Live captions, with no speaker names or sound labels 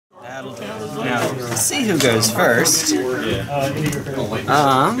That'll do. Now, let's see who goes first.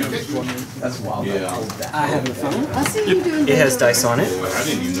 That's wild. I have the phone. It has dice on it.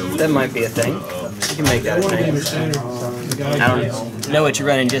 That might be a thing. You can make that a thing. I don't know what you're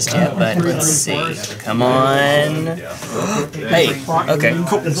running just yet, but let's see. Come on. Hey, okay,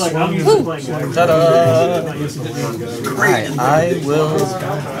 cool. Woo! Ta-da! Alright, I will...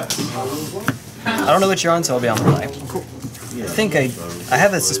 I don't know what you're on, so I'll be on the fly. I think I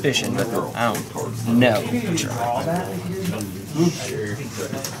have a suspicion, but I don't know.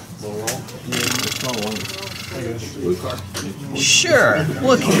 Sure.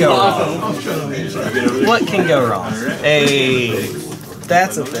 What can go wrong? What can go wrong? Hey,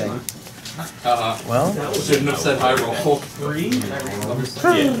 that's a thing. Well, shouldn't have said high roll.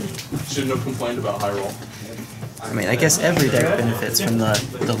 Yeah. Shouldn't have complained about high roll. I mean, I guess every deck benefits from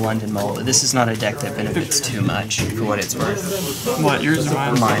the London Mole, but this is not a deck that benefits too much for what it's worth. What, yours or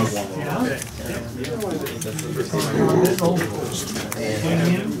mine? Mine.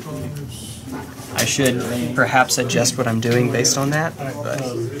 I should perhaps adjust what I'm doing based on that, but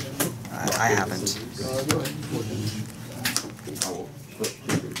I haven't.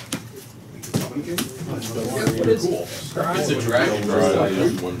 It's a dragon.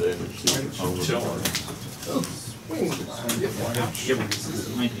 One day.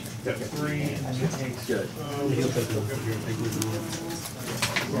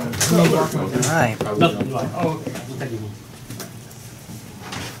 Alright.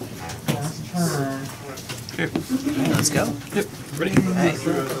 Okay. Let's go. Yep. Ready? Alright.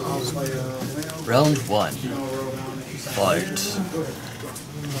 Round 1. Fight.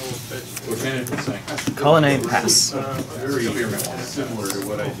 Colonnade pass.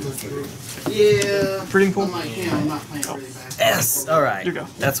 Yeah. Breeding pool? Yes! Alright. You go.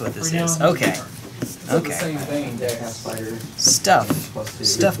 That's what this is. Okay. Okay. Stuff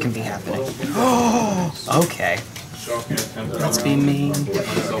can be happening. Okay. Let's be mean.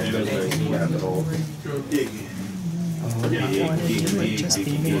 Just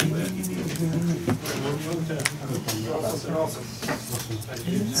be mean.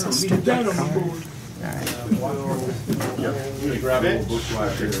 It's a stupid card.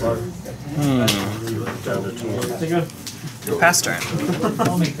 Alright. Pass turn.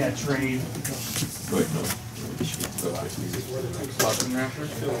 I'll make that trade.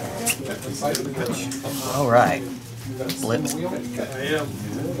 Alright. Blip.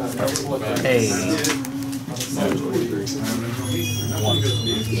 Hey.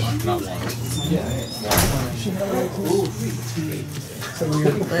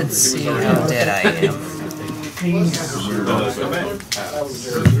 Let's see how dead I am.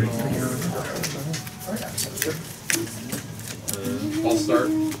 I'll start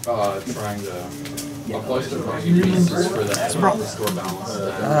trying to apply some pieces for that restore balance.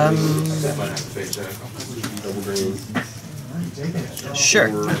 Sure.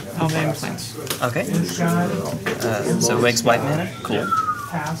 I'll name plants. Okay. So it makes white mana? Cool.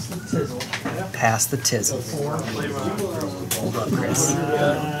 Pass the tizzle. Hold up, Chris.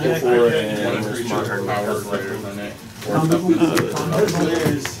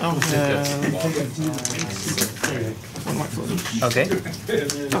 Okay.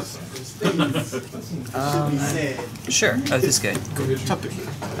 Sure. Oh, this is good.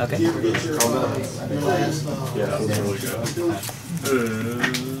 Okay. Yeah, that's really good.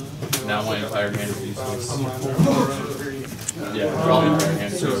 Now my entire hand is useless. Yeah, probably my entire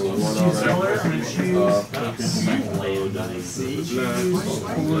hand is useless.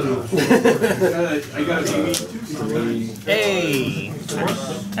 Hey!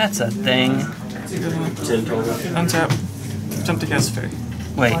 That's a thing. 10 total. Untap. Attempt to cast Teferi.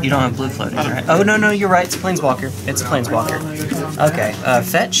 Wait, you don't have blue floating, right? Oh, no, you're right. It's a Planeswalker. It's a Planeswalker. Okay,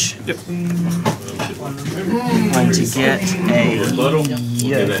 fetch. Yep. Going to get a...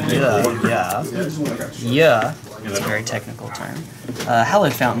 Yeah. It's a very technical term.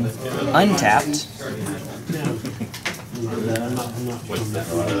 Hallowed Fountain. Untapped.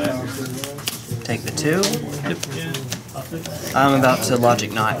 Take the 2. Yep. I'm about to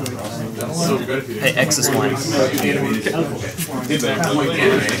Logic Knot. Hey, X is 1.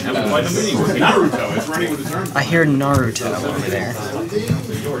 I hear Naruto over there.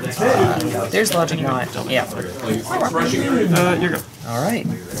 There's Logic Knot. Yeah. You go. Alright.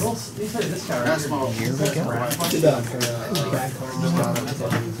 Here we go.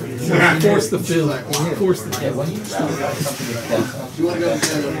 Force the fill. Force the fill. You want to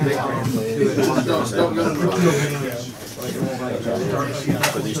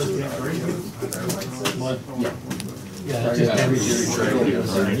go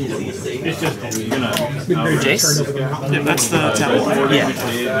Jace? Yeah, that's the tap.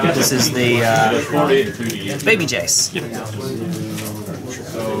 Yeah. This is the baby Jace. Yep.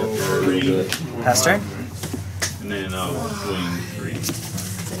 Pass turn. And then I'll swing 3.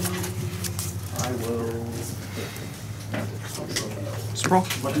 Sprawl.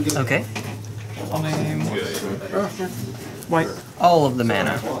 Okay. Name. White. All of the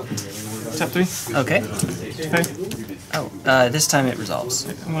mana. Tap 3. Okay. Okay. Oh, this time it resolves.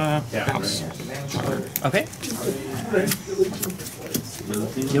 I'm gonna bounce. Okay.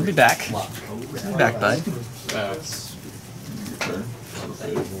 You'll be back. You'll be back, bud. Pass.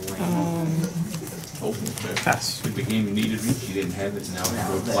 If the game needed me, she didn't have it, now I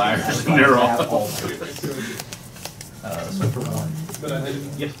have flyers and they're all. And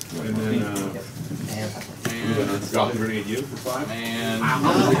then Sculptor to get you for 5. And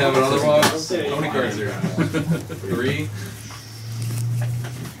we have another one. How many cards are there? 3.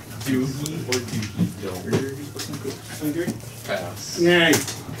 2. Pass.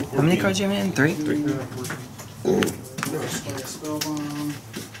 How many cards do you have in? 3? 3.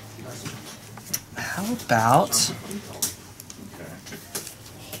 How about...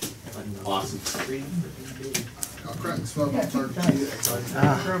 Awesome.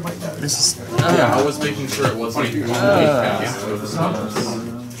 This is... Yeah, I was making sure it wasn't a pass.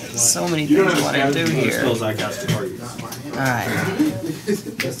 So many things I want to do here. Alright.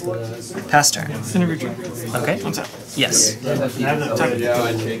 Pass turn. Okay. Yes. Yeah, I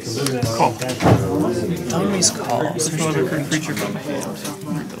take Call. Always call. There's no other creature but my hand.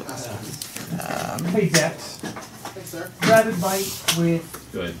 Hey, Dex. Rabid Bite with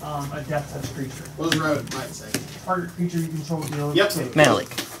Good. a death touch creature. What does Rabbit Bite say? Target creature you control deals. Yep. Mana leak.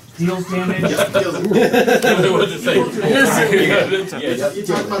 Deals damage. Yep, kills it. What to say? You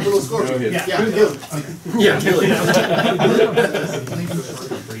talk about little Scorpion. Yeah. Yeah, kills it. Yeah, kill it.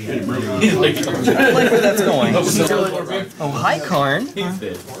 I like where that's going. Oh, hi, Karn.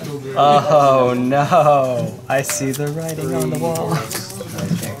 Oh, no. I see the writing on the wall.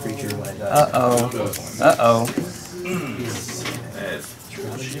 Uh-oh. Uh-oh.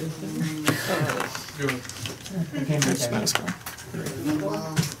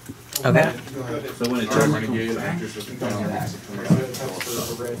 Okay. So when it's turn renegade,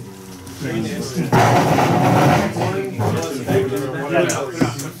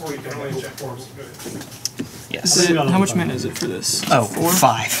 Yes. Is it, how much mana is it for this? Oh, 4?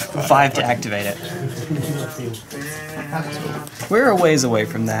 5. 5 to activate it. We're a ways away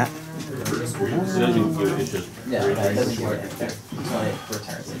from that. I'm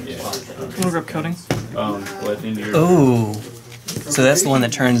gonna grab coding. Ooh. So that's the one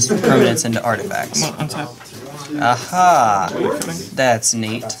that turns permanents into artifacts. I'm gonna untap. Aha. That's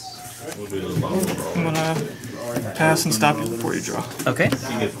neat. I'm gonna pass and stop you before you draw. Okay.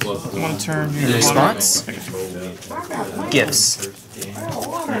 I'm gonna turn your Response? Gifts.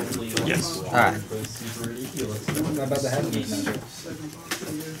 Yes. Alright.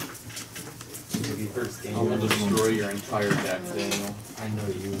 I will destroy your entire deck, Daniel. I know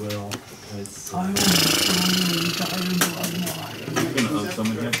you will.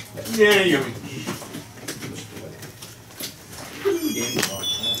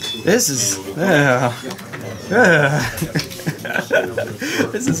 This is...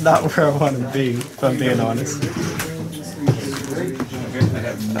 this is not where I want to be, if I'm being honest.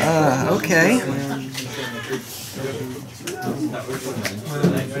 Okay.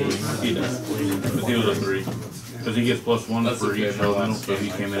 He does. But he was a 3. Because he gets +1 for each elemental, so he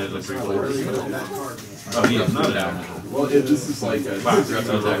came in as a 3/4. Oh, he is not down. Well, this is like a because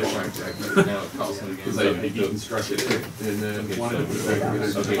I deconstructed it and then wanted to put it back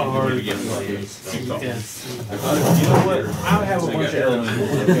together. You know what? I have a bunch of elements.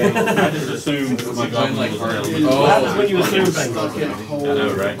 I just assumed my goblin was an elemental. Oh, That's when you assume things. I know,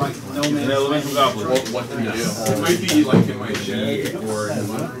 right? An elemental goblin. What can you do? It might be like in my shed or in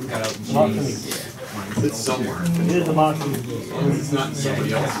my it's somewhere. It is a monster. It's not in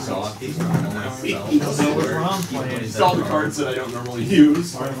somebody else's office. It's all the cards that I don't normally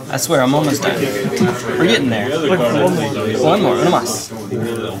use. I swear, I'm almost done. We're getting there. One more. One more.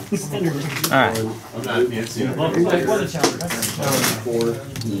 Alright. I'm not fancy.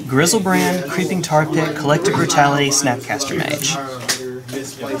 Griselbrand, Creeping Tar Pit, Collective Brutality, Snapcaster Mage.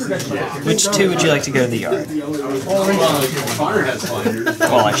 Which two would you like to go to the yard? Fire has flyers.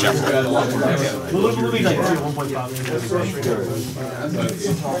 While I shuffle.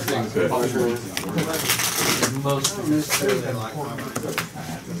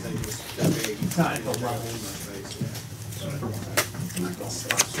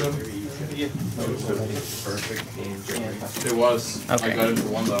 It was. Okay. I got it for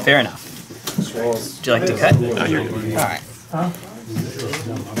one though. Fair enough. Would you like to cut? Alright.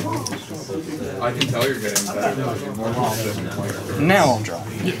 I can tell you're getting better. You're more confident. Now I'll draw.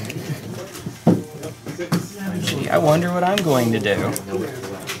 Gee, I wonder what I'm going to do.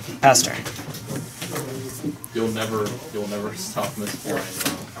 Pass turn. You'll never stop misplaying.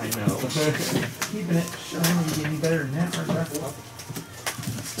 I know. Keeping it shiny, getting better than that, right?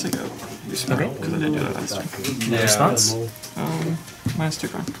 Take a smart Okay. because I didn't do that last time. No response? Minus 2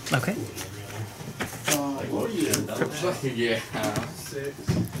 Karn. Okay. Yeah.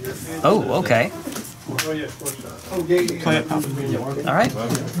 Oh, okay. Play it, pop it. Alright.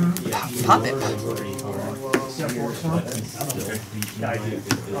 Pop it.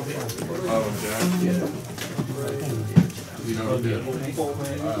 Oh, Jack. You know what to do.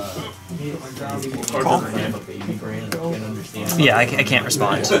 Call. Yeah, I can't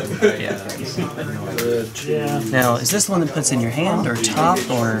respond. Yeah. Now, is this the one that puts in your hand, or top,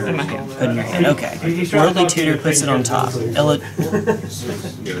 or In my hand. put in your hand? Okay. Worldly Tutor puts it on top. There's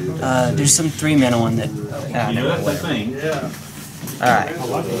some 3-mana one that. You know, that's the thing. Alright.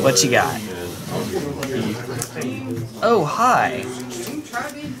 What you got? Oh, hi.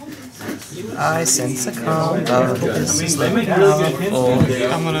 I sense a combo. This is the powerful.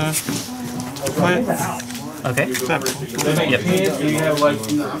 I'm gonna play it. Okay. Sever. Yep. You have like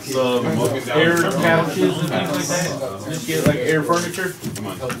air couches and things like that. Just get like air furniture.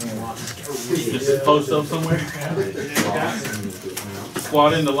 Just post up somewhere.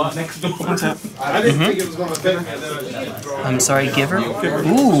 Squat in the lot next door. I didn't think it was going to affect me. I'm sorry, Giver?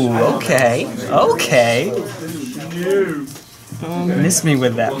 Ooh, okay. Okay. Miss me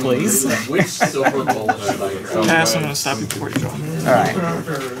with that, please. Which silver bullet should I grab? Pass, I'm gonna stop you before you draw. Alright.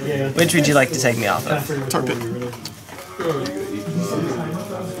 Which would you like to take me off of? Target.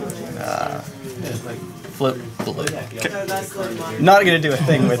 Flip blue. Not gonna do a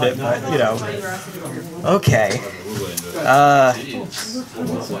thing with it, but, you know. Okay.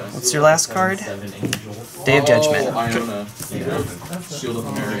 What's your last card? Day of Judgment. Oh, Iona. Shield of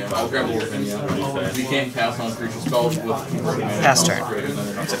Emeria. I'll grab a Wolf in you. You can't cast on creature spells with Pass turn.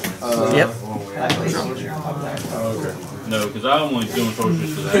 Yep. No, because I'm only doing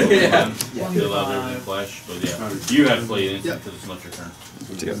Sorceries because I don't allow everything to flash. But yeah, you have to play it instant because it's not your turn.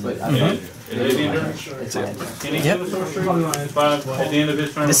 Is it the end turn? Can he Yep. do a sorcery? 5 at the end of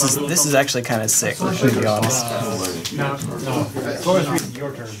his turn? This is actually kind of sick, to be honest.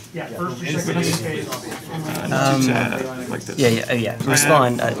 Your turn. Yeah, first or Use that like this. Yeah.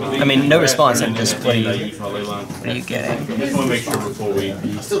 Respond. I mean, no response. I'm just, what are I you use my ley line. getting? Just want to make sure before we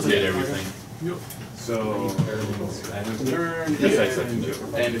did everything. So, Yes, I can do it.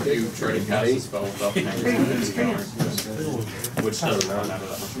 and if you try to cast a spell without paying attention, which doesn't run out of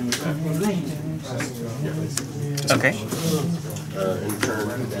that. Okay.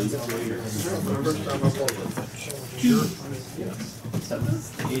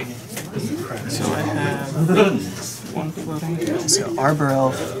 So I have one floating. So Arbor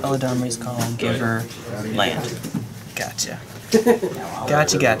Elf, Eladamri's Call, Giver, Land. Gotcha.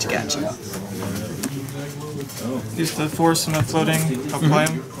 Gotcha. Use the force and the floating. I'll play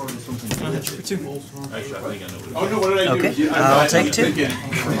him. And I'll hit you for 2. Actually, I think I know what Oh no, what did I do? Okay, I'll take 2.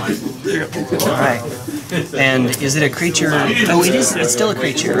 Alright. And is it a creature? Oh, it is. It's still a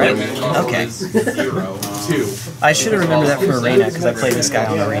creature, right? Okay. 0, 2. I should have remembered that from Arena, because I played this guy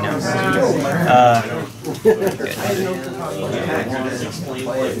on Arena. Good.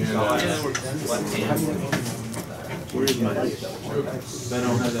 Where's my... I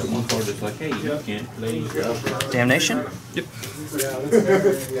don't have that one card that's like, hey, you can't play. Damnation? Yep.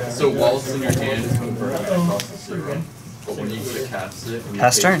 So while it's in your hand, it's going to burn across the zero. But when you get to cast it,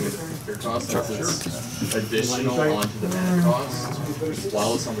 Pass turn. your cost is additional onto the mana cost.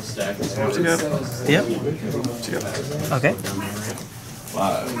 While it's on the stack, it's going to Yep. Okay.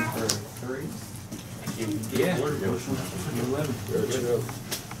 5. Yeah.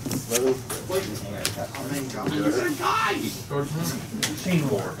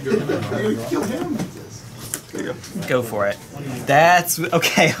 Go for it. That's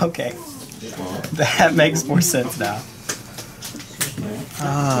okay. That makes more sense now.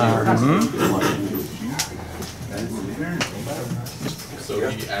 So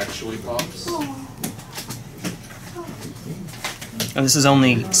he actually pops. And this is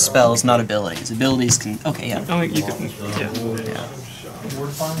only spells, not abilities. Abilities can. Okay, yeah. Oh, you can. Yeah.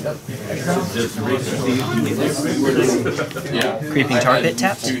 Yeah. Creeping target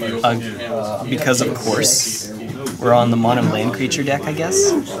tapped? Because of course. We're on the mono land creature deck, I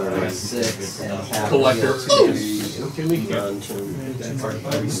guess. Collector.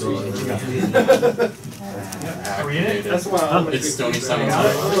 That's why It's Stony Silence.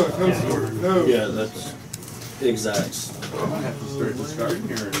 Yeah, that's exact.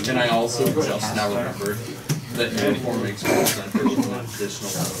 And I also just now remembered that uniform makes more sense as an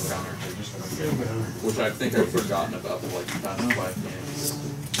additional counter, which I think I've forgotten about for like the past 5 games.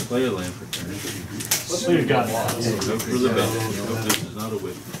 Play a land for turn. So you've got Go for the belt. This is not a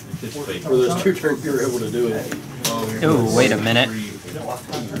whip. Anticipate. For those 2 turns, you're able to do it. Ooh, wait a minute.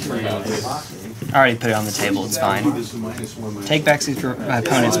 I already put it on the table, it's fine. Take backsies for my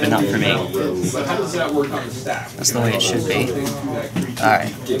opponents, but not for me. But how does that work on the stack? That's the way it should be.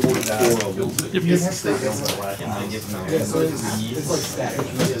 Alright.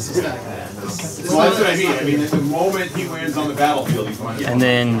 Well, that's what I mean. I mean, the moment he lands on the battlefield, he's going to. And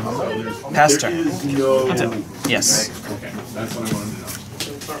then pass turn. Yes. Okay, that's what I wanted to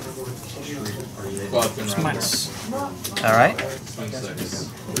know. Minus. Alright.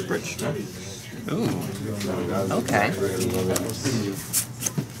 Bridge. Ooh. Okay.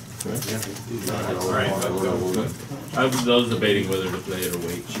 I was debating whether to play it or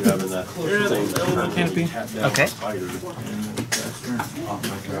wait. Canopy. Okay.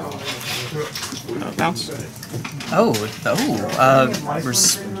 Bounce.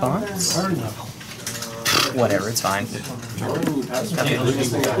 Response? Whatever, it's fine.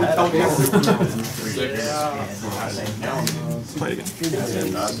 Play again.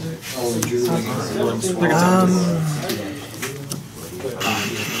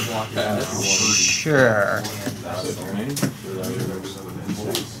 Sure.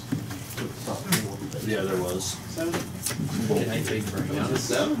 Yeah, there was.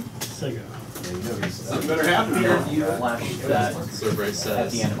 Something better happen here. Survey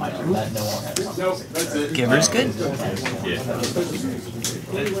says. Nope, that's it. Giver's good.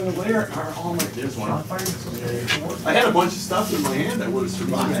 There's one. I had a bunch of stuff in my hand that would have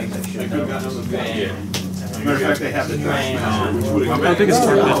survived. I could have gotten on the field. Matter of fact, I have the Trashmaster, which would have I think it's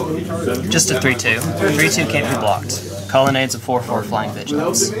for Just a 3/2. 3/2 can't be blocked. Colonnade's a 4/4 flying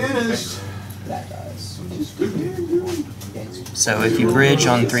vigilance. So if you bridge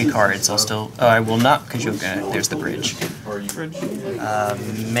on 3 cards, I'll still. Oh, I will not because you'll go. There's the bridge. Bridge.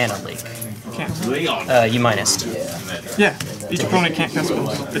 Mana leak. Can't. You minused. Yeah. Each opponent can't cast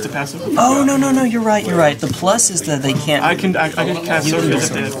spells. It's a passive. Oh no, you're right. You're right. The plus is that they can't. I can cast Sorceries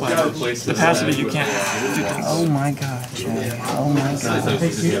if they have flag. The passive is you can't do things. Oh my god, Jay. Oh my god.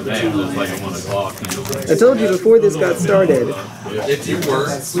 I told you before this got started. If you were,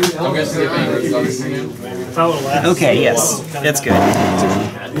 I'm guessing you're angry. Okay, yes. That's good.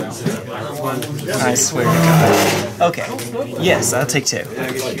 I swear to God. Okay. Yes, I'll take 2.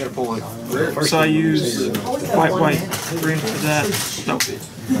 So I use white, green for that. No.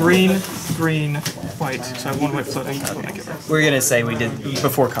 Green, white. So I have 1 white floating when I get rid. We're gonna say we did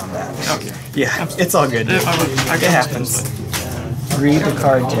before combat. Okay. Yeah, it's all good. It I happens. Read the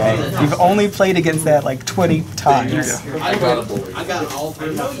card, Jay. You've only played against that like 20 times. I got Oh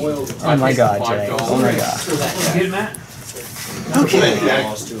my god, Jay. Oh my god. Okay,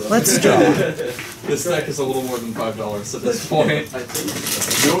 let's draw. This deck is a little more than $5 at this point.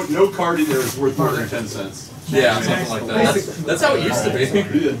 No card in there is worth more than 10 cents. Yeah, something like that. That's how it used to be.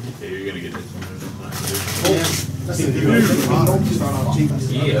 Okay, you're gonna get this one.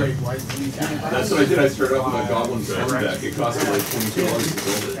 That's what I did. I started off with a Goblin Storm deck. It cost me like $22 to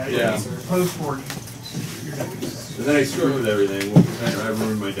build it. Yeah. And then I screwed with everything. I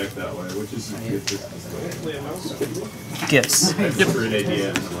ruined my deck that way, which is good. Gifts. For an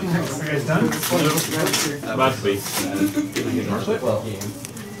idea. About to be.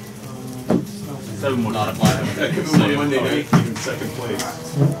 7 more. Not a black. I came in on Monday night, even second place.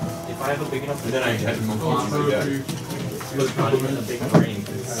 And then I had to move on to my deck.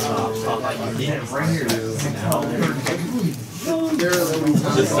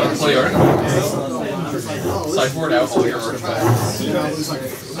 Just don't play artifacts. Sideboard out for your artifacts.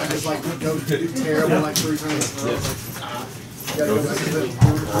 The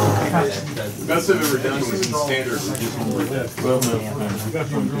best I've ever done was in standard with just one more deck. The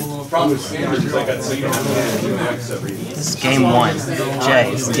problem with standard is I got so you don't have to do max every. This is game 1.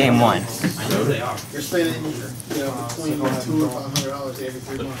 Jay, this is game 1. You're spending, between $200 and $500 every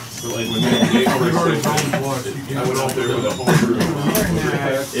 3 months. So like when the game first started, I went out there with a whole group.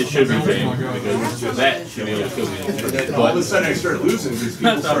 It should be fame because that should be able to kill me. All of a sudden I started losing because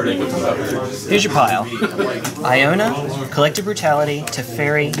people started coming up. Here's your pile. Iona, Collective Brutality,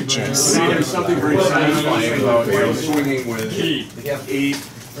 Teferi, Jace. There's something very satisfying about swinging with 8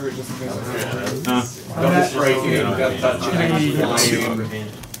 Double striking, gut touching,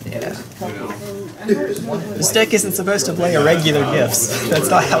 Yeah. This deck isn't supposed to play irregular gifts. That's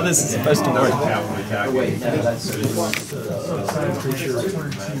not how this is supposed to work.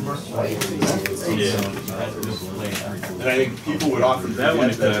 And I think people would often That one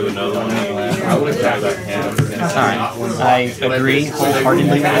could have another one. I would attack that hand. Alright, I agree wholeheartedly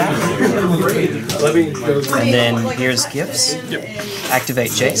with that. And then here's gifts.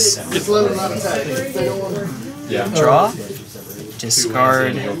 Activate Jace. Just let them not attack. If they don't want to. Yeah. Draw.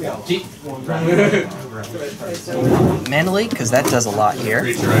 Discard Mana Leak, because that does a lot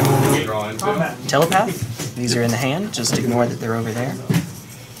here. Telepath. These are in the hand. Just ignore that they're over there.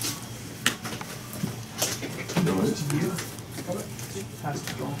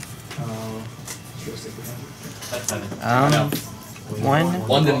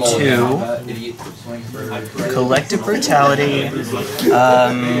 One, two. Collective Brutality.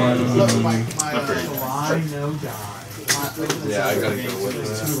 Yeah, I gotta go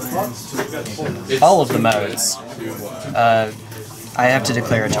with it. All of the modes. I have to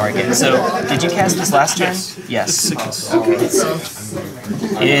declare a target. So, did you cast this last turn? Yes. Okay, it's sick.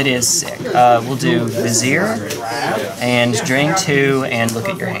 It is sick. We'll do Vizier and drain 2 and look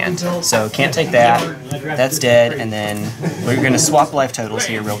at your hand. So, can't take that. That's dead. And then we're going to swap life totals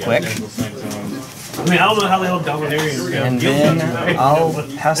here real quick. I mean, I don't know how the hell Dominaria go. And then I'll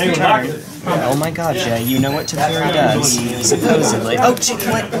pass the turn. Oh my god, Jay, you know what Teferi does, supposedly. Oh, gee,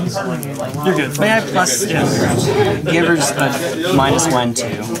 what? You're good. May I plus Giver's a -1, 2.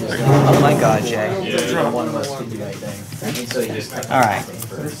 Oh my god, Jay. Alright.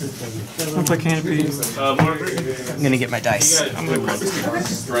 I'm gonna play Canopy. I'm gonna get my dice. I'm gonna grab this.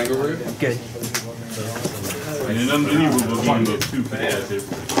 Good. And an unbelievable game of 2 pads. It's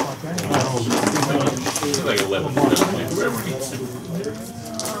like 11. Whoever gets it.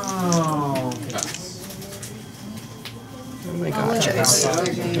 Oh my god, Jace.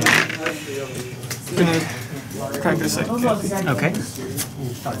 I'm gonna crack this second Canopy. Okay.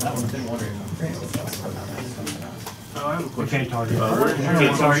 We can't target.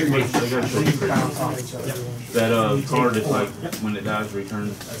 That card is like when it dies,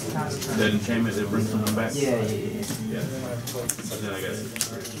 returns that enchantment that brings someone back. Yeah. Then I got it.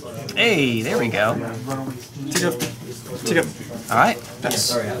 Hey, there we go. Take up. Alright.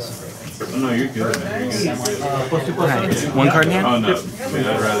 Oh, no, you're good, man. You're good. Alright. One card in hand? Oh, no. I mean,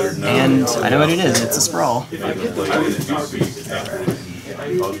 I'd rather no. And I know what it is. It's a sprawl.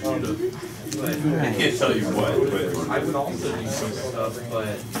 I can't tell you what, but I would also do some stuff,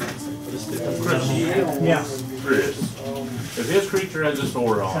 but Yeah. Chris, if his creature has a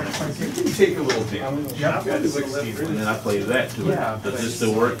sword on it, you take a little damage. And then I play that to it. Does this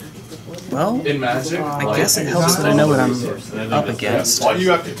still work? Well, In Magic, I guess it helps that I know what I'm up against. All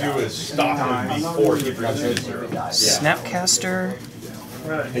you have to do is stop him before he brings in 0. Snapcaster.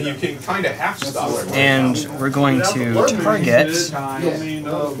 And you can kind of half stop him. And we're going to target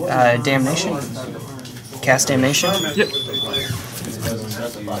Damnation. Cast Damnation. Yep.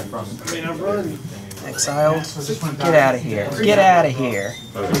 Exiled. Get out of here. Get out of here.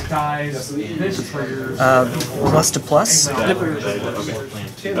 Plus to plus.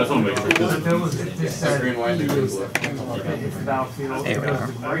 That's one way. green, white, and blue. There we are.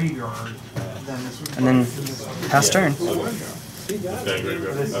 And then pass turn. -2.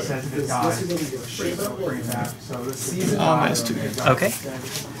 Okay.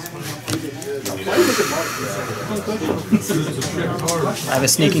 I have a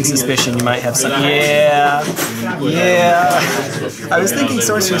sneaking suspicion you might have some. Yeah. Yeah. I was thinking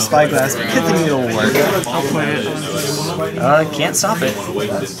Sorcerer's Spyglass, but good thing it'll work. I'll play it. Can't stop it.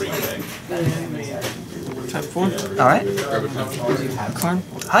 Type 4. Alright. Karn.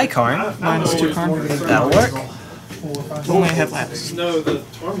 Hi, Karn. -2 Karn. That'll work. Only I had Lattice.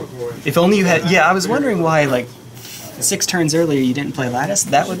 If only you had. Yeah, I was wondering why, like, 6 turns earlier you didn't play Lattice.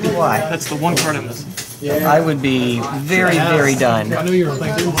 That would be why. That's the one card I'm missing. I would be very, very done. I knew you were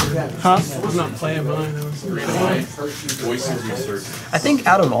thinking. Huh? I'm not playing mine. I think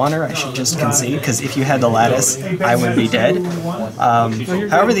out of honor I should just concede, because if you had the Lattice, I would be dead.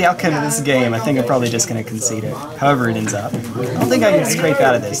 However the outcome of this game, I think I'm probably just going to concede it. However it ends up. I don't think I can scrape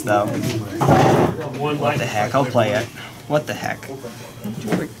out of this, though. What the heck? I'll play it. What the heck?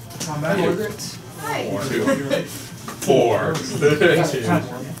 4.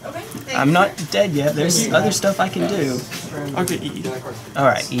 I'm not dead yet. There's other stuff I can do. I'll get EE.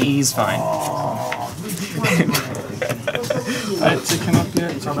 Alright, EE's fine. Alright, take him up here.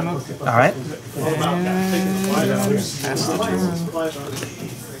 Take him up. Alright. Pass the turn.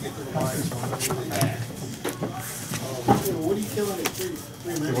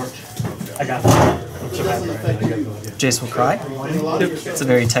 I got it. Jace will cry. It's a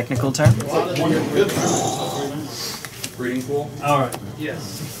very technical term. Breeding pool. Alright.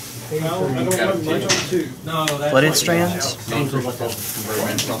 Yes. Flooded Strand. I'm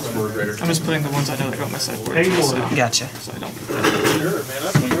just putting the ones I know that got my sideboard. Gotcha. So I don't.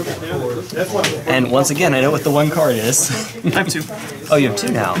 And once again, I know what the one card is. I have 2. Oh, you have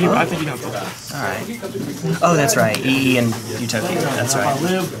 2 now. I think you know both. Alright. Oh, that's right. EE and Utopia. That's right.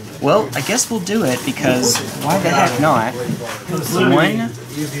 Well, I guess we'll do it because why the heck not? 1,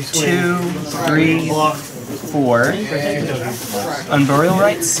 2, 3, 4. Unburial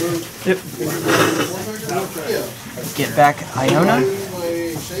Rites. Yep. Get back Iona.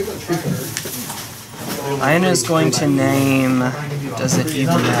 Iona is going to name. Does it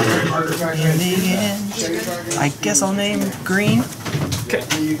even matter? In the end, I guess I'll name Green. Okay.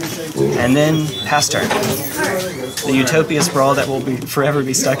 And then pass turn. The Utopia Sprawl that will forever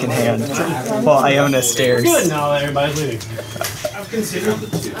be stuck in hand while Iona stares. Good now, everybody's leaving. Even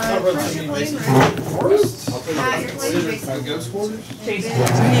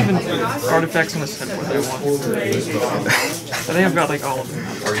artifacts on the sideboard that I want. I think I've got like all of them.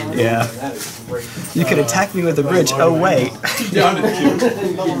 Yeah. You could attack me with a bridge. Oh wait. Yep, you did.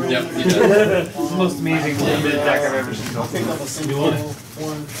 It's the most amazing attack I've ever seen. You want it?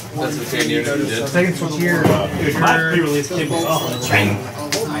 That's the same unit you did. Second switch here. My pre-release came off.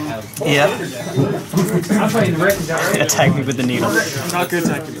 Yep. I'm playing the records out right. Attack me with the needle. Not good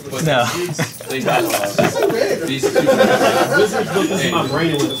attacking. No. These two. My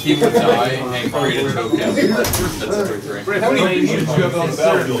brain was. He would die and create a token. That's a victory. How many units do you have on the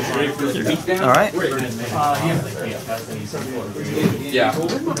battlefield? Alright. Yeah.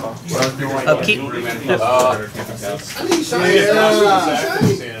 Upkeep.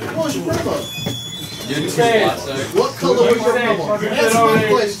 What color was your problem? That's my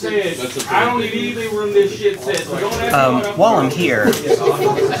question. I don't need anything from this shit set. So don't ask me While I'm here,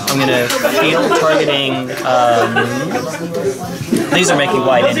 I'm gonna heal targeting. These are making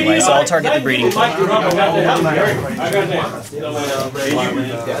white anyway, so I'll target the breeding pool.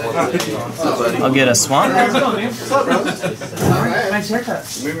 I'll get a swamp. Nice haircut.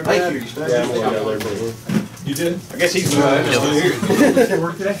 You did? I guess he's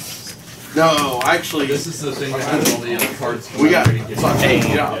Work today? No, actually, This is the thing that has all the other cards. we got. So I changed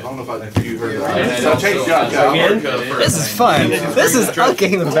jobs. I don't know if you heard that. So I changed jobs. This is fun. This is a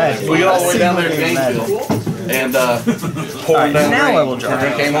game of bad. We got all the way down there to Gainesville. And Alright, now I will draw.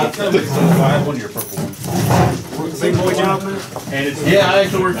 came up. Big boy job, man. Yeah, I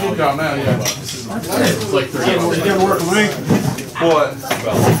actually work full job now. Yeah. It's like 30 hours. You gotta work a week. What?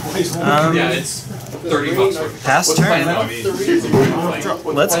 Yeah, it's $30. Pass turn.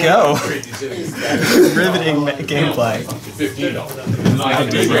 Let's go. Riveting gameplay.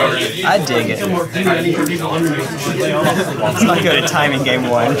 I dig it. Let's not go to timing game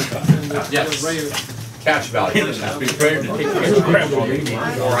 1. Yes. Cash value. Be prepared to take cash value.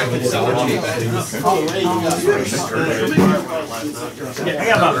 Or I can sell it cheap. Yeah, I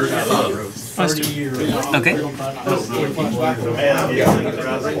got about 30 years. Okay.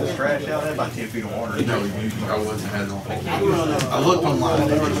 I looked online.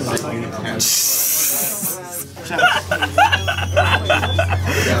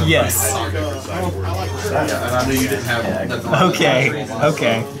 Yes. And I knew you didn't have. Okay.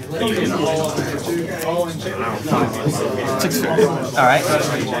 Okay. Alright.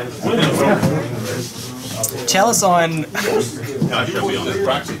 Chalice on. I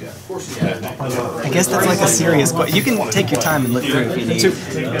guess that's like a serious question. You can take your time and look through if you need.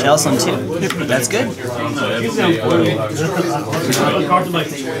 Chalice on 2. That's good.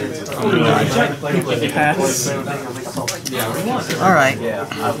 Alright.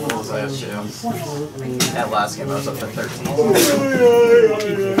 That last game I was up to 13.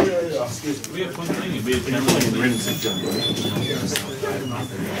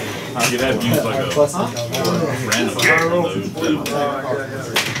 You'd have to use like a random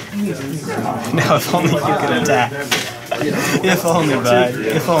Now, if only you could attack. If only, bud.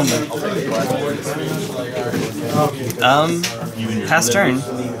 If only. Pass turn.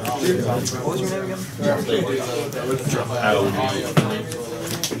 What was your name again?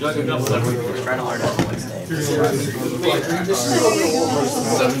 Trying to learn everyone's name.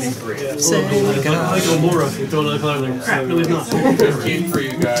 15 for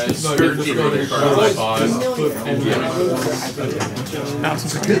you guys. 13 for the cards I bought.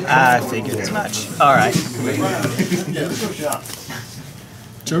 I figured as much. Alright.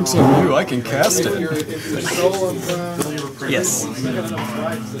 Joke's on you, I can cast it. Yes.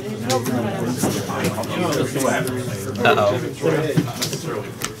 Uh-oh.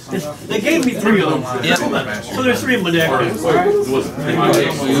 They gave me 3 of them. Yep. So there's 3 in my deck.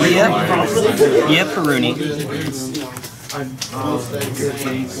 Yep, Peruni.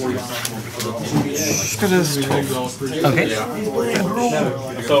 Okay. I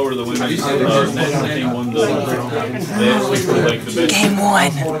saw where the women's national team won the. They actually put like the best. Game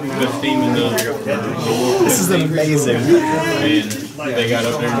 1. Best team in the world. This is amazing. And they got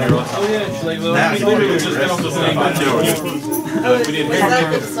up there and they were like, oh yeah, she's like, well, we literally just got off the same but we didn't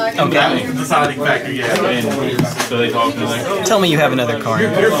Okay. Deciding factor, yeah. And so they talked and like, oh, Tell me you have another card.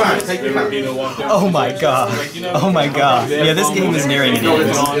 You're fine. Take your time. Oh my god. Oh my god. Yeah, this game is nearing an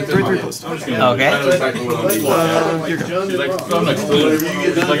end. Okay.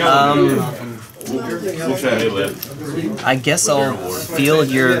 I guess I'll field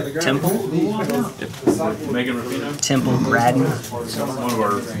your Temple. Temple Graden.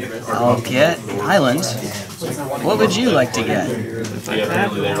 I'll get Island. What would you like to get? Okay,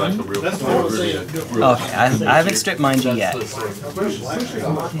 I haven't stripped mine yet. What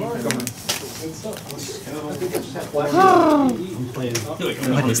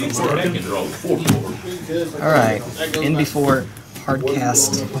is this thing? Alright, in before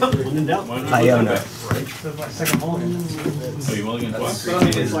hardcast Iona.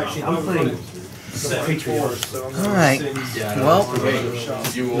 Alright, well,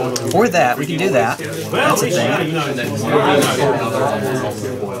 for that, we can do that. That's a thing.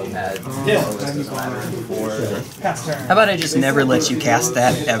 How about I just never let you cast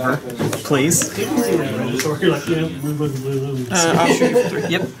that, ever? Please?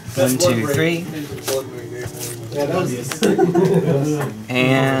 Yep. 1, 2, 3.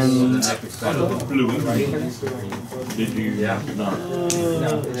 And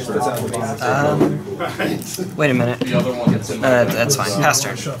wait a minute. That's fine. Pass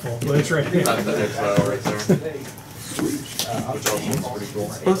turn.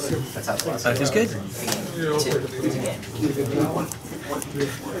 That is good.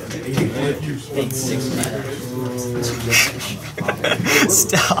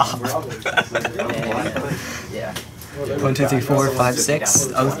 Stop. 1, 2, 3, 4, 5, 6.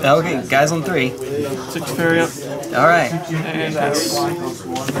 Oh, okay, guys on 3. 6 fairy up. All right. And that's. I know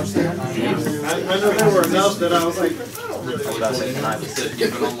there were enough that I was like,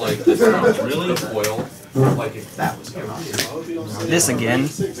 really foil. Like if that was going on. This again.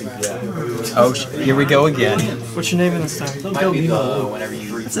 Oh, here we go again. What's your name in this time?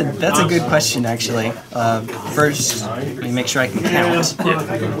 That's a good question, actually. First, let me make sure I can count.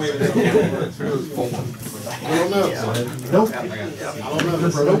 I don't know. Nope. I don't know.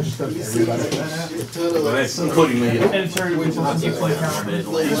 Including me.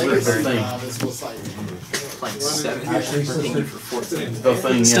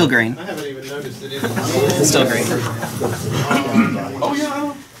 Still green. I haven't even noticed it. Still green. Oh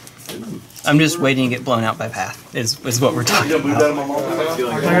yeah. I'm just waiting to get blown out by Path, is what we're talking about.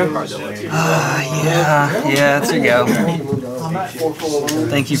 Yeah, there you go.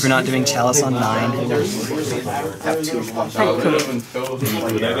 Thank you for not doing Chalice on 9.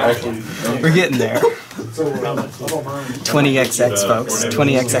 We're getting there. 20XX, folks.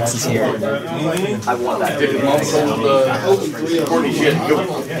 20XX is here. I want that.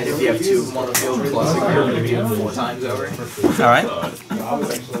 And if you have 2 on the field plus you're going to do 4 times over. Alright.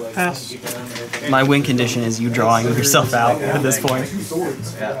 Pass. My win condition is you drawing yourself out at this point.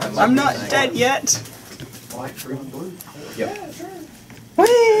 I'm not dead yet. Yep.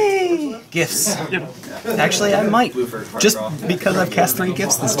 Whee! Gifts. Yep. Actually, I might. Just because I've cast 3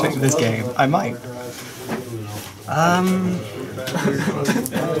 gifts this game. I might.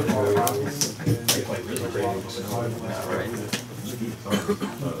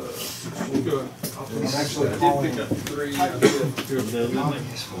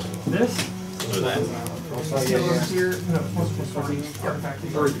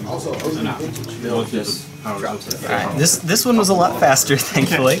 Alright, this one was a lot faster,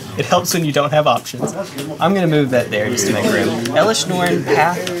 thankfully. It helps when you don't have options. I'm gonna move that there just to make room. Elesh, Norn,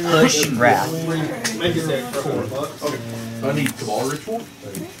 Path, Push, Wrath. I need Cabal Ritual.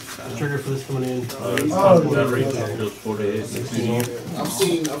 Trigger for this coming in. I've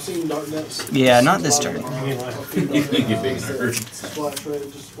seen Dark Depths. Yeah, not this turn. Splash red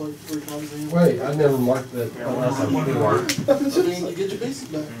just like 3 times in. Wait, I never marked that last time. I mean, you get your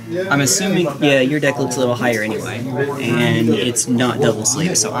basic back. Yeah. I'm assuming, yeah, your deck looks a little higher anyway, and it's not double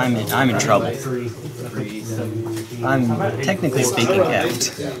sleeve, so I'm in trouble. I'm technically speaking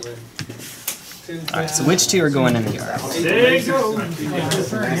kept. Alright, so which 2 are going in the yard?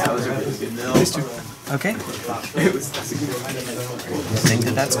 These 2. Okay. I think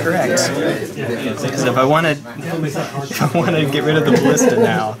that that's correct. Because if I want to get rid of the ballista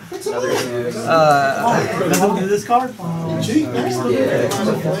now, this card?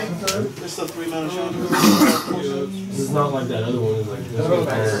 It's not like that other one.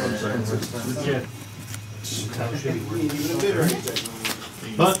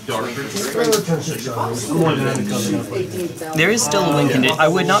 But there is still a win condition. I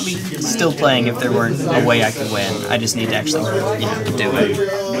would not be still playing if there weren't a way I could win. I just need to actually, do it.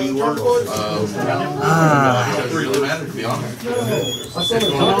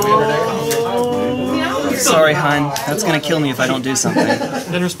 Sorry, hun. That's gonna kill me if I don't do something.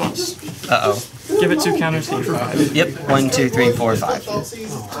 Then response. Uh-oh. Give it 2 counters, hit for 5. Yep. 1, 2, 3, 4, 5.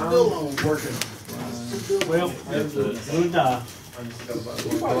 well, who die?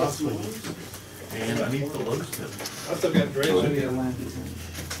 And I need the low step.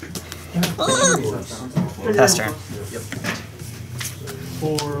 Pass turn.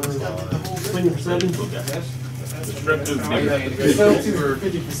 For swing for 7.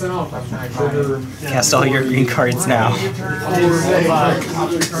 Cast all your green cards now.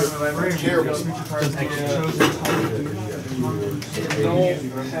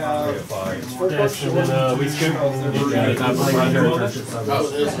 Yes, and then we scoop. I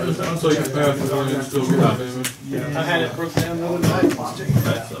had it broke down the other night.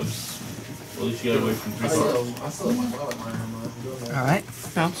 At least you got away from 3 cards. Alright.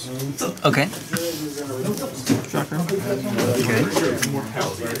 Bounce. Okay. Tracker. Good.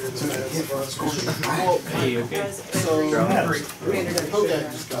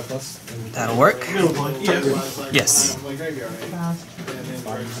 That'll work. Yes. Won't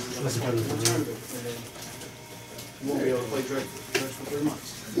be able to play Dredge for 3 months.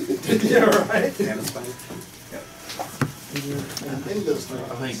 Yeah, right. I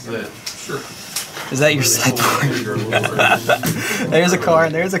think that, sure. Is that your sideboard? There's a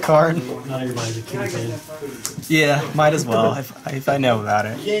Karn, there's a Karn. Not everybody's a king fan. Yeah, might as well, if I know about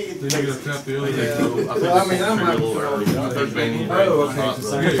it.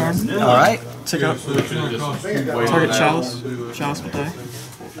 Alright. Target Chalice. Chalice will die.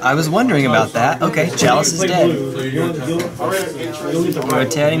 I was wondering about that. Okay, Chalice is dead.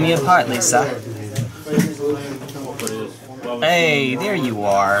 Rotating me apart, Lisa. Hey, there you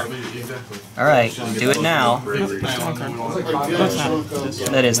are. Alright, do it now.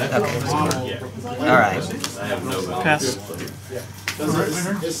 That is, okay. Alright. Pass.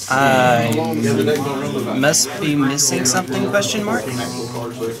 I must be missing something, question mark?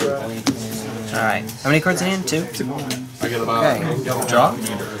 Alright, how many cards in hand? 2? Okay, draw.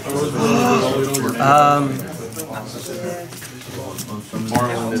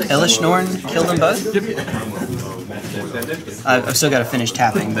 Elesh, Norn, kill them both? Yep. I've still got to finish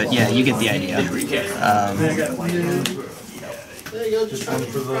tapping, but yeah, you get the idea. There you go, just trying to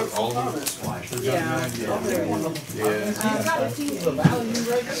keep all of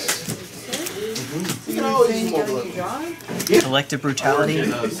You can always use more blood. Collective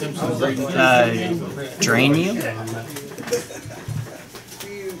Brutality. Drain you.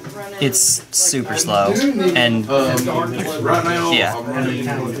 It's super slow, and yeah.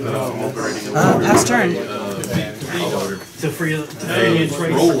 Pass turn. To free and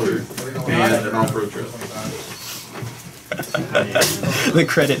trace. And an off-road trip. The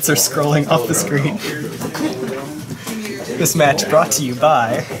credits are scrolling off the screen. This match brought to you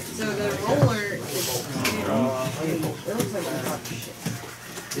by. So the roller is.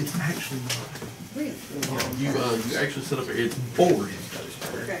 It's actually you actually set up it's boring.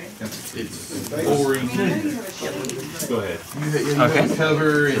 Okay. It's boring. Go ahead. You Okay.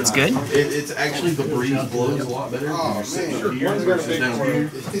 Cover. It's good. It's actually the breeze blows a lot better. Oh, man. Here versus down here.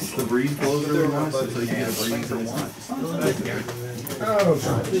 The breeze blows really nice until you get a breeze and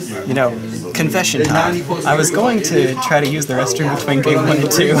You know, confession time. I was going to try to use the restroom between game 1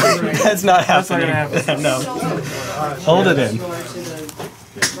 and 2. That's not happening. No. Hold it in.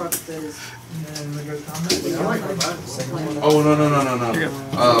 Oh, no.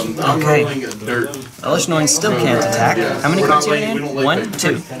 I'm Okay. rolling dirt. Elesh Norn still can't attack. How many cards do you have in hand? 1,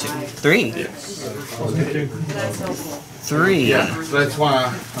 2, 3. 3. Yeah, so that's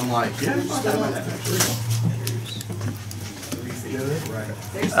why I'm like, yeah.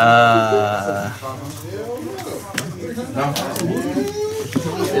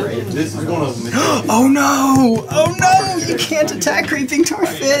 This is one of them. Oh no! Oh no! You can't attack Creeping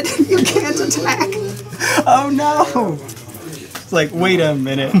Torfit! You can't attack! Oh no! It's like, wait a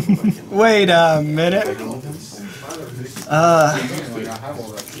minute. Wait a minute.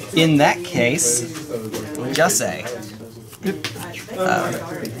 In that case, just say.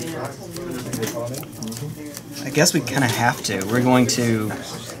 I guess we kind of have to. We're going to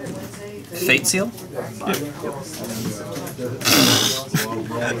Fate Seal.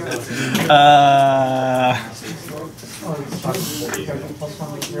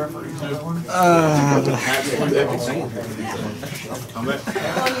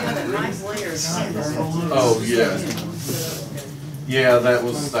 Oh yeah. Yeah, that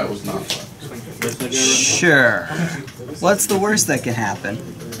was not fun. Sure. What's the worst that can happen?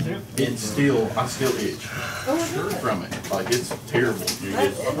 I still itch from it. Like, it's terrible.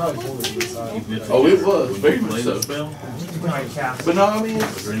 Oh, it was very much so. But no, I mean,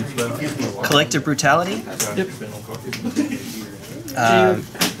 Collective Brutality.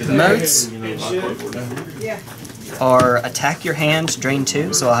 Modes are attack your hand, drain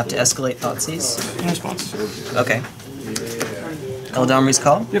 2, so I'll have to escalate Thoughtseize. In response. Okay. Eldamri's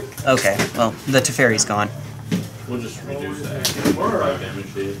Call? Yep. Okay, well, the Teferi's gone. We'll just reduce that. 5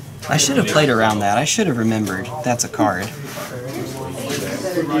 damage to it. I should have played around that. I should have remembered. That's a card.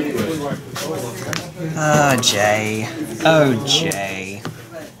 Oh, Jay. Oh, Jay.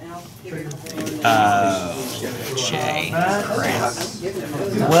 Oh, Jay. Crap.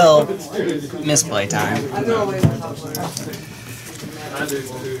 Well, misplay time.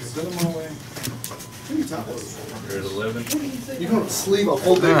 You're at 11. You can sleeve a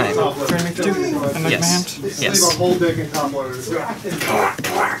whole deck in top loader. Yes. Sleeve a whole deck in top loader.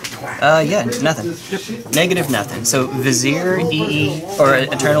 Yeah, nothing. Negative nothing. So Vizier, EE, or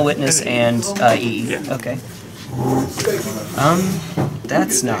Eternal Witness, and EE. Okay.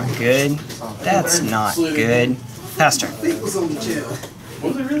 That's not good. That's not good. Pass turn. was on the chill.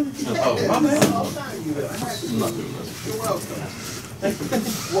 Was it really? Oh, my bad. You're welcome.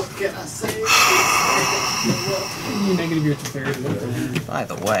 What can I say? Negative your Teferi. By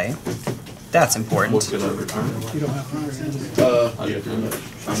the way, that's important.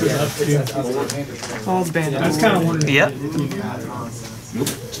 All banned. I was kind of wondering. Yep.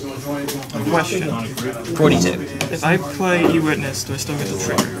 Question. 42. If I play E-Witness, do I still get the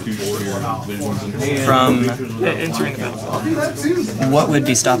trigger? From Entering the battlefield. what would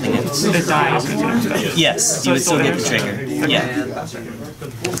be stopping it? It dies. Yes, you would still get the trigger. Yeah.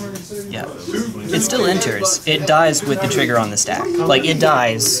 Yeah. It still enters. It dies with the trigger on the stack. Like, it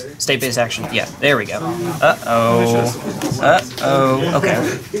dies. State-based action. Yeah, there we go. Uh-oh. Uh-oh. Okay.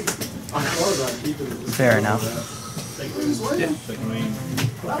 Fair enough. I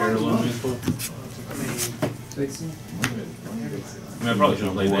probably should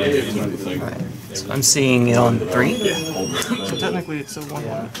have played that. Right. So I'm seeing it on 3? So technically it's a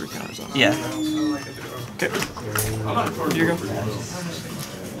 1/1 with 3 counters on it. Yeah. Okay. Here you go.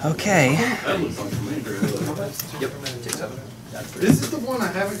 Okay. This is the one I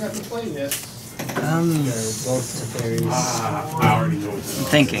haven't gotten to play yet. I'm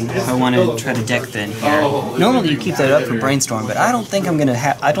thinking if I want to try to deck thin here. Normally you keep that up for brainstorm, but I don't think I'm gonna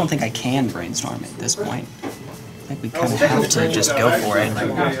have. I don't think I can brainstorm at this point. I think we kind of have to just go for it,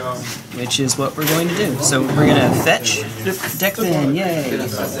 which is what we're going to do. So we're gonna fetch, deck thin, yay!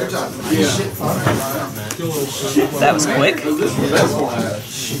 That was quick.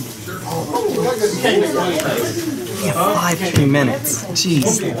 Yeah, 5 minutes.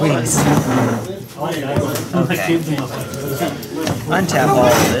 Jeez, please. Okay. Untap all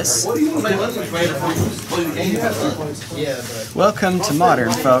of this. Welcome to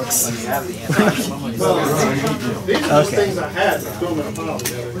Modern, folks. Okay.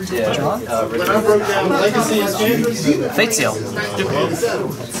 Draw? When I broke down Legacy and Changes, Fate Seal.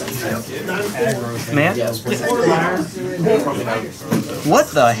 Man? What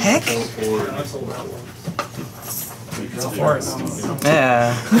the heck? It's a forest.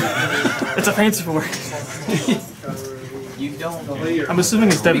 Yeah. It's a fancy for it. You don't. I'm assuming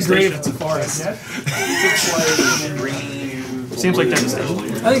it's devastation. It's a forest. Seems like devastation.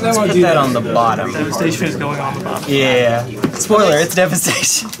 I think that might Put do that on the bottom. Devastation is going on the bottom. Yeah. Spoiler, it's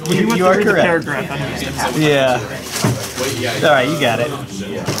devastation. You are correct. Yeah. Alright, you got it.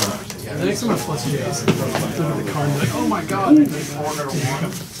 The next time I plus you guys, look at the card and be like, oh my god.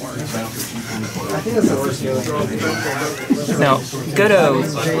 Now, go to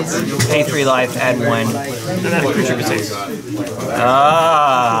pay 3 life, add 1. And then a creature gets 6.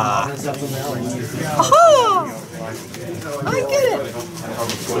 Ah! Aha! I get it!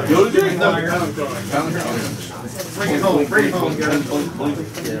 bring it home, guys.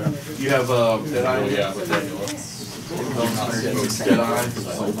 You have Deadeye? Yeah, but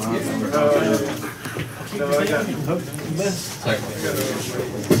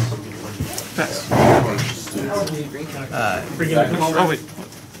Oh wait.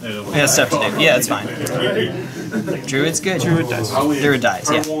 Yeah, stuff to do. Yeah, it's fine. Druid's good. Druid dies. Druid dies,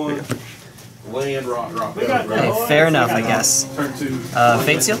 yeah. Land, rock. Hey, fair enough, I guess.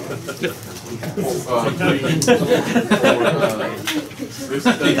 Fate Seal?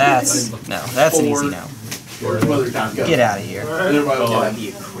 That's an easy no. Get out of here.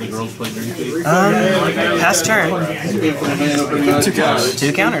 Past turn. 2 counters.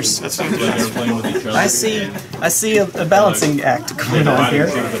 2 counters. I see a balancing act going on here.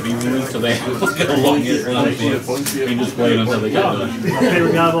 So they have like a long and just play it until they get done.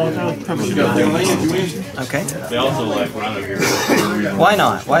 Okay. They also like run over here. Why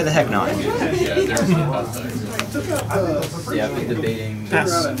not? Why the heck not? Yeah, I've been debating. Pass.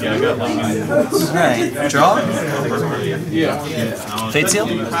 Yeah, I got lucky. Alright. Draw? Yeah. Fate Seal?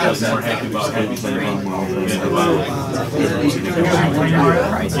 I was more happy about maybe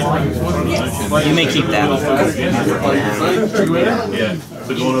You may keep that. yeah.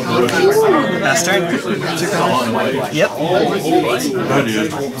 So going up the Pass turn? Yep. I'm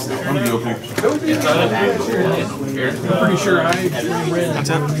pretty sure I What's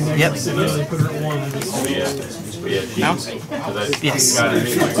up? Yep. put her at 1. Now? Yes.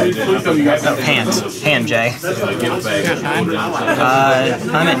 Oh, hand, Jay.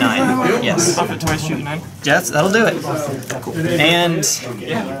 I'm at 9. Yes. Off it twice, shoot 9. Yes, that'll do it. And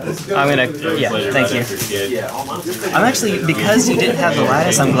I'm gonna, thank you. I'm actually, because you didn't have the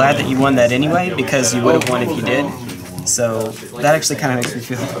lattice, I'm glad that you won that anyway, because you would have won if you did. So that actually kind of makes me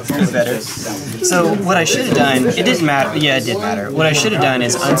feel better. So what I should have done, it didn't matter. Yeah, it did matter. What I should have done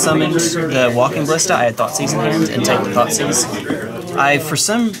is unsummoned the Walking Ballista. I had Thoughtseize in hand and take the Thoughteize. For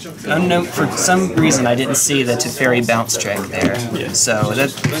some reason I didn't see the Teferi bounce check there. So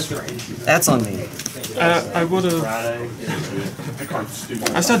that's on me. I would have.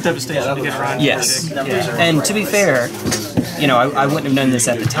 I still had Devastation to get around. Yes. And to be fair, you know, I wouldn't have known this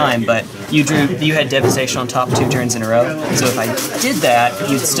at the time, but you had Devastation on top 2 turns in a row. So if I did that,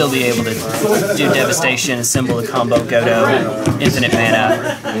 you'd still be able to do Devastation, assemble the combo, Godo, infinite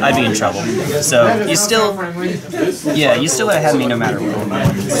mana. I'd be in trouble. So you still would have had me no matter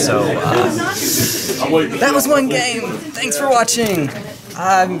what. So that was one game. Thanks for watching.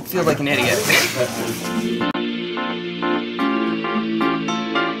 I feel like an idiot.